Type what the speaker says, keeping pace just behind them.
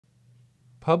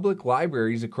Public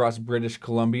libraries across British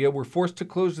Columbia were forced to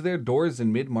close their doors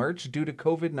in mid-March due to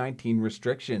COVID-19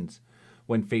 restrictions.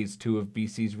 When Phase 2 of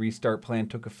BC's Restart Plan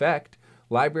took effect,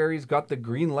 libraries got the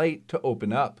green light to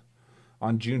open up.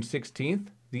 On June 16th,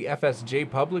 the FSJ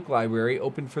Public Library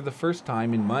opened for the first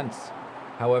time in months.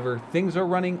 However, things are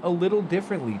running a little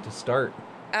differently to start.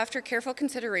 After careful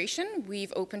consideration,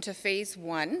 we've opened to Phase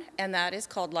 1, and that is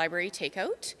called Library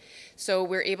Takeout. So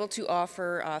we're able to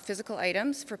offer physical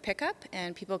items for pickup,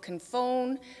 and people can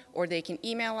phone or they can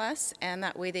email us, and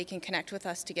that way they can connect with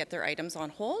us to get their items on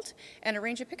hold and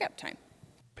arrange a pickup time.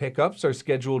 Pickups are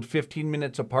scheduled 15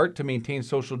 minutes apart to maintain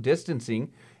social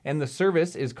distancing, and the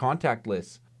service is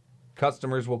contactless.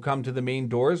 Customers will come to the main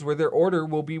doors where their order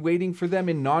will be waiting for them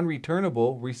in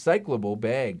non-returnable, recyclable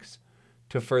bags.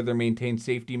 To further maintain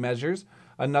safety measures,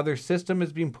 another system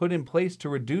is being put in place to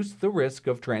reduce the risk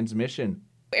of transmission.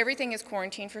 Everything is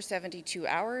quarantined for 72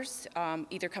 hours,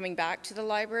 either coming back to the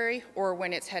library or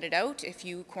when it's headed out, if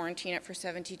you quarantine it for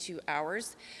 72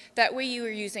 hours. That way you are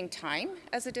using time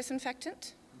as a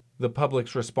disinfectant. The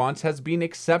public's response has been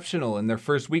exceptional, and their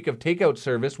first week of takeout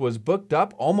service was booked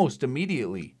up almost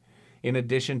immediately. In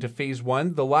addition to Phase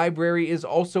 1, the library is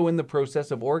also in the process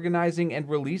of organizing and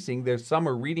releasing their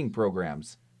summer reading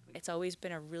programs. It's always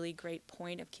been a really great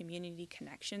point of community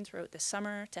connection throughout the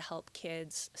summer to help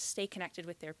kids stay connected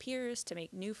with their peers, to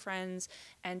make new friends,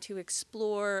 and to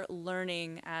explore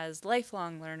learning as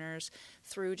lifelong learners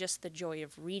through just the joy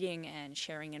of reading and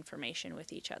sharing information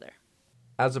with each other.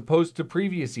 As opposed to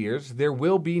previous years, there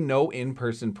will be no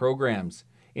in-person programs.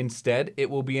 Instead, it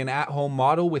will be an at-home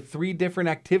model with 3 different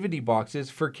activity boxes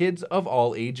for kids of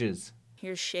all ages.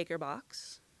 Here's Shaker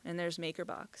Box, and there's Maker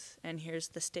Box, and here's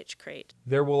the Stitch Crate.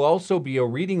 There will also be a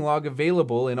reading log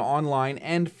available in online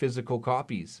and physical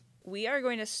copies. We are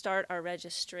going to start our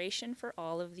registration for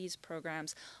all of these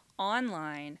programs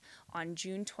online on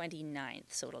June 29th.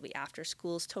 So it'll be after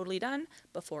school's totally done,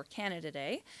 before Canada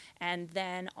Day. And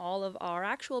then all of our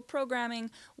actual programming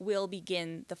will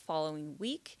begin the following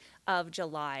week of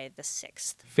July the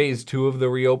 6th. Phase 2 of the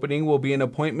reopening will be an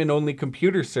appointment-only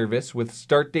computer service with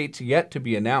start dates yet to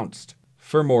be announced.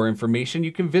 For more information,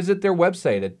 you can visit their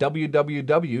website at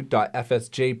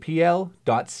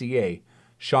www.fsjpl.ca.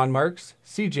 Sean Marks,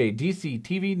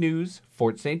 CJDC-TV News,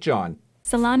 Fort St. John.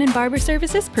 Salon and barber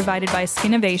services provided by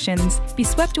Skinovations. Be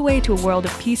swept away to a world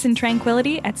of peace and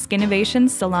tranquility at Skinovations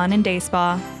Salon and Day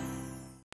Spa.